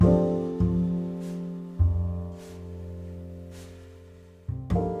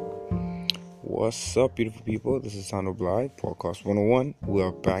What's up, beautiful people? This is Sound of Live, Podcast 101. We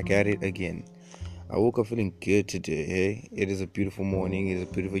are back at it again. I woke up feeling good today. Hey? It is a beautiful morning. It is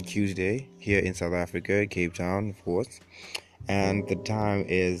a beautiful Tuesday here in South Africa, Cape Town, of course. And the time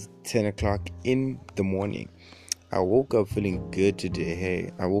is 10 o'clock in the morning. I woke up feeling good today.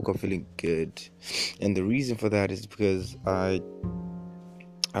 Hey, I woke up feeling good. And the reason for that is because I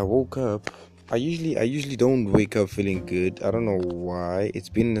woke up. I usually don't wake up feeling good. I don't know why. It's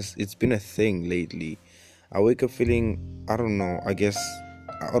been a thing lately. I wake up feeling, I don't know. I guess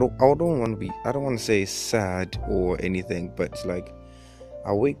I don't want to say sad or anything, but it's like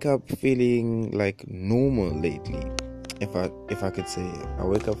I wake up feeling like normal lately. If I could say it. I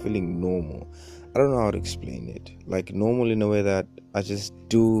wake up feeling normal. I don't know how to explain it. Like normal in a way that I just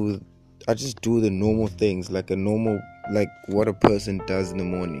do the normal things like what a person does in the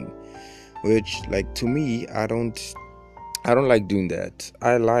morning, which like to me I don't like doing that.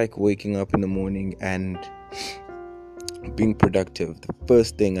 I like waking up in the morning and being productive. The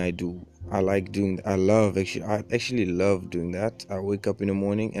first thing I do, I actually love doing that. I wake up in the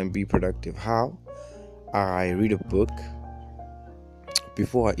morning and be productive. How? I read a book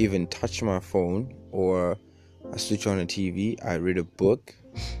before I even touch my phone, or I switch on the TV. I read a book,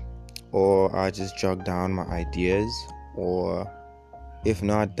 or I just jot down my ideas, or if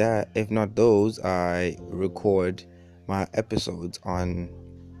not those, I record my episodes on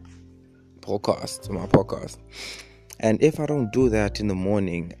my podcast. And if I don't do that in the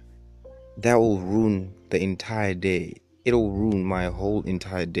morning, that will ruin the entire day. It'll ruin my whole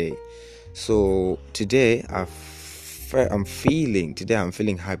entire day. So today I'm feeling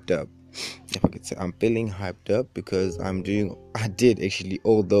hyped up. If I could say, I'm feeling hyped up because I did actually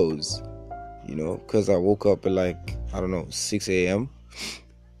all those, because I woke up at 6 a.m.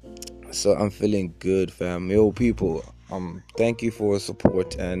 So I'm feeling good, fam. Yo, people, thank you for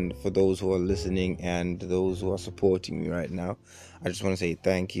support, and for those who are listening and those who are supporting me right now. I just want to say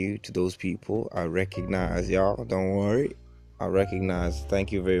thank you to those people. I recognize y'all. Don't worry. I recognize.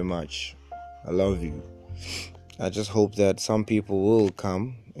 Thank you very much. I love you. I just hope that some people will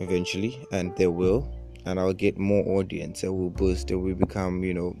come eventually, and they will, and I'll get more audience. It will boost. It will become,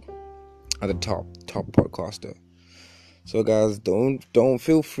 at the top podcaster. So guys, don't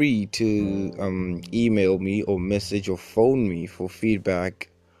feel free to email me or message or phone me for feedback,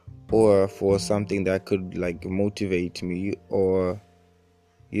 or for something that could like motivate me, or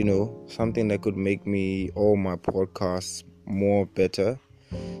something that could make me or my podcasts more better.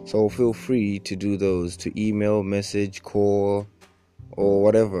 So feel free to do those, to email, message, call, or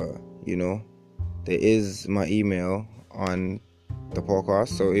whatever. There is my email on the podcast,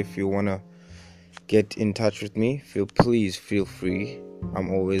 so if you wanna get in touch with me, please feel free. I'm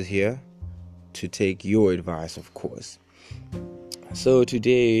always here to take your advice, of course. So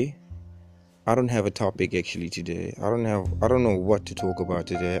today, I don't have a topic actually today. I don't know what to talk about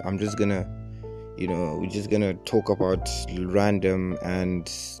today. I'm just gonna, we're just gonna talk about random and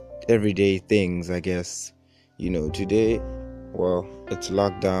everyday things, I guess. Today, well, it's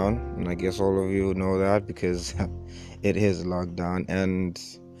lockdown, and I guess all of you know that because it is lockdown. And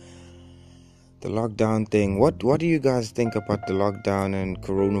the lockdown thing, what do you guys think about the lockdown and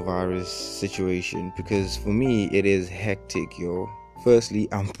coronavirus situation? Because for me, it is hectic, yo. Firstly,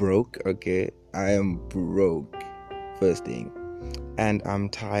 I'm broke, okay? I am broke, first thing. And I'm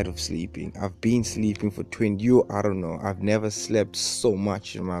tired of sleeping. I've been sleeping for 20 years. I don't know. I've never slept so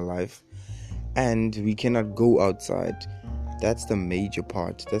much in my life. And we cannot go outside. That's the major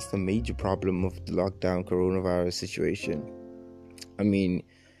part. That's the major problem of the lockdown coronavirus situation. I mean,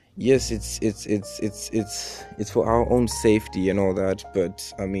 yes, it's for our own safety and all that,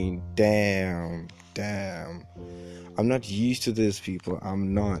 but I mean, damn, I'm not used to this, people.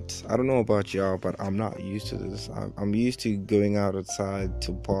 I'm not. I don't know about y'all, but I'm not used to this. I'm used to going outside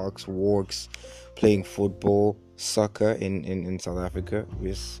to parks, walks, playing football, soccer in South Africa.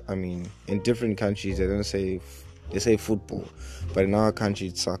 Yes, I mean, in different countries they say football, but in our country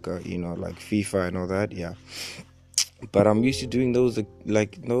it's soccer. Like FIFA and all that. Yeah. But I'm used to doing those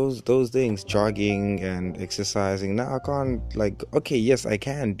things, jogging and exercising. Now I can't, okay, yes, I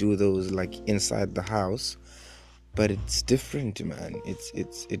can do those inside the house, but it's different, man.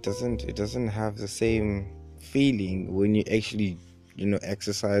 It doesn't have the same feeling when you actually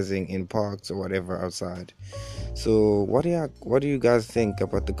exercising in parks or whatever outside. So what do you guys think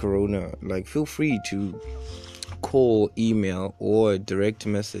about the corona? Feel free to call, email, or direct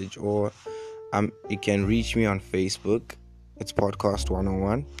message, or you can reach me on Facebook. It's Podcast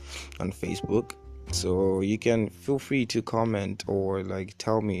 101 on Facebook. So you can feel free to comment or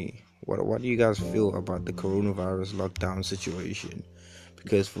tell me what do you guys feel about the coronavirus lockdown situation,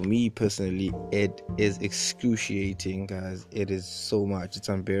 because for me personally, it is excruciating, guys. It is so much. It's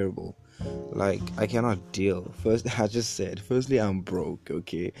unbearable. Like, I cannot deal. First, I just said, firstly, I'm broke.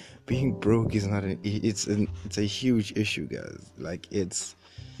 Okay, being broke is not it's a huge issue, guys. Like, it's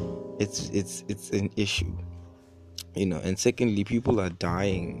an issue, and secondly, people are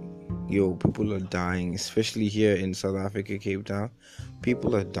dying. People are dying, especially here in South Africa, Cape Town.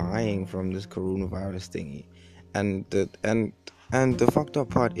 People are dying from this coronavirus thingy. And the fucked up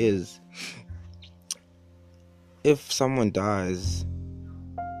part is, if someone dies,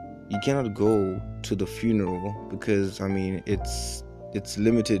 you cannot go to the funeral, because it's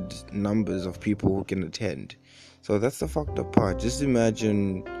limited numbers of people who can attend. So that's the fucked up part. Just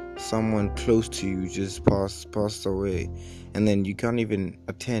imagine someone close to you just passed away, and then you can't even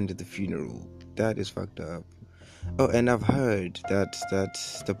attend the funeral. That is fucked up. Oh, and I've heard that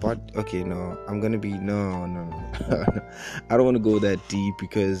the part. Okay, no, I'm gonna be no. I don't want to go that deep,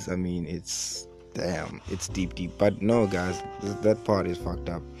 because it's deep. But no, guys, that part is fucked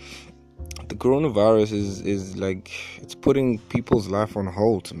up. The coronavirus is like, it's putting people's life on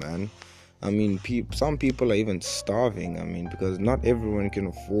hold, man. Some people are even starving. Because not everyone can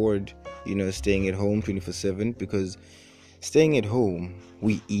afford, staying at home 24/7. Because staying at home,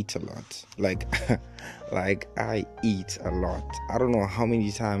 we eat a lot. Like, like I eat a lot. I don't know how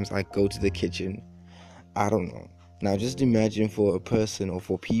many times I go to the kitchen. I don't know. Now, just imagine for a person or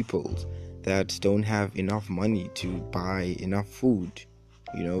for people that don't have enough money to buy enough food.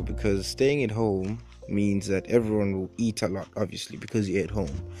 Because staying at home means that everyone will eat a lot, obviously, because you're at home.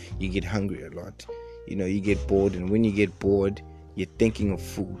 You get hungry a lot. You get bored, and when you get bored, you're thinking of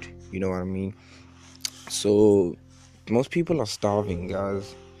food. You know what I mean? So most people are starving,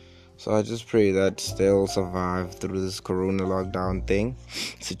 guys. So I just pray that they'll survive through this corona lockdown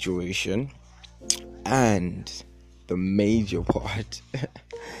situation. And the major part,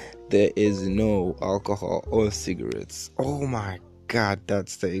 there is no alcohol or cigarettes. Oh my God,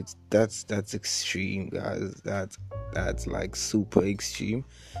 that's extreme, guys. That's like super extreme,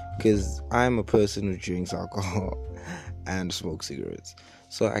 because I'm a person who drinks alcohol and smokes cigarettes.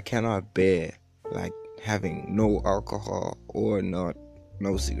 So I cannot bear like having no alcohol or no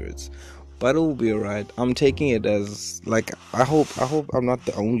cigarettes. But it will be alright. I'm taking it as, like, I hope I'm not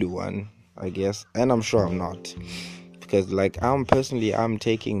the only one, I guess, and I'm sure I'm not. Because like, I'm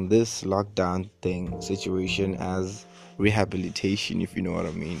taking this lockdown situation as rehabilitation, if you know what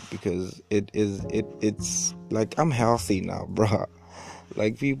I mean. Because it's like, I'm healthy now, bruh.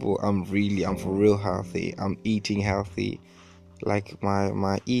 Like, people, I'm for real healthy. I'm eating healthy. Like,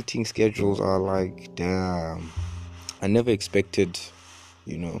 my eating schedules are like, damn, I never expected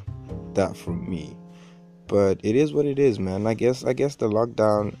that from me. But it is what it is, man. I guess the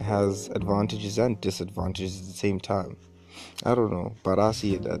lockdown has advantages and disadvantages at the same time. I don't know, but I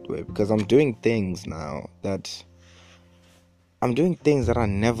see it that way, because I'm doing things now that I don't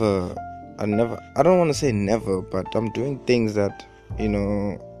want to say never, but I'm doing things that,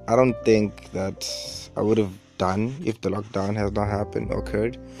 I don't think that I would have done if the lockdown has not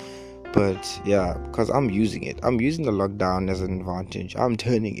occurred. But yeah, because I'm using the lockdown as an advantage. I'm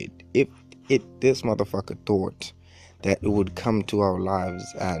turning it. If this motherfucker thought that it would come to our lives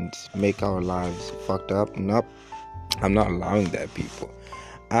and make our lives fucked up, nope, I'm not allowing that, people.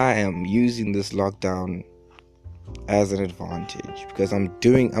 I am using this lockdown as an advantage, because I'm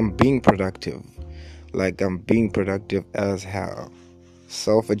being productive. Like, I'm being productive as hell.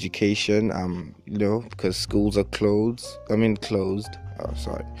 Self-education, because schools are closed.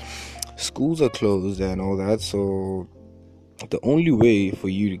 Schools are closed and all that. So the only way for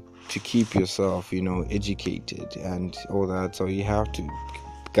you to keep yourself, educated and all that, so you have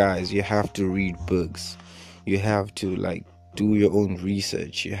to read books. You have to, like, do your own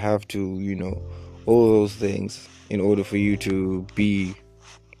research. You have to, all those things, in order for you to be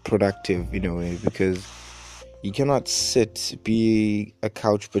productive, because you cannot be a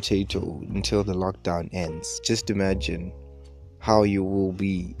couch potato until the lockdown ends. Just imagine how you will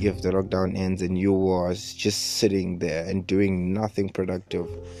be if the lockdown ends and you was just sitting there and doing nothing productive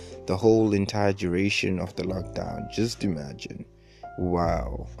the whole entire duration of the lockdown. Just imagine.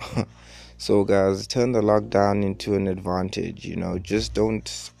 Wow. So guys, turn the lockdown into an advantage. Just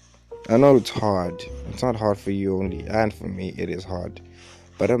don't. I know it's hard. It's not hard for you only, and for me it is hard,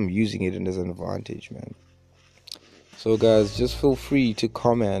 but I'm using it as an advantage, man. So guys, just feel free to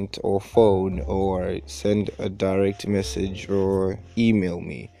comment or phone or send a direct message or email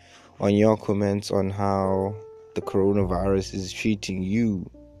me on your comments on how the coronavirus is treating you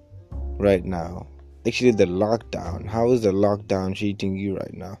right now. Actually, the lockdown. How is the lockdown treating you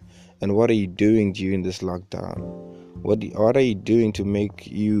right now? And what are you doing during this lockdown? What are you doing to make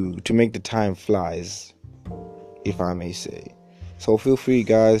the time flies, if I may say? So feel free,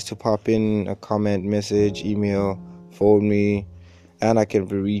 guys, to pop in a comment, message, email, phone me, and I can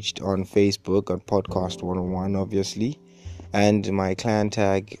be reached on Facebook on Podcast 101, obviously, and my clan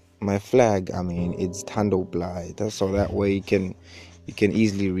tag, my flag, I mean, it's Tando Bly. That's so that way you can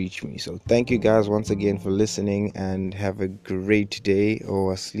easily reach me. So thank you guys once again for listening, and have a great day,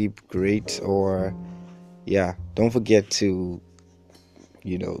 or sleep great, or yeah, don't forget to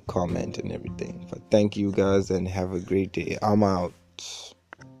comment and everything. But thank you guys and have a great day. I'm out.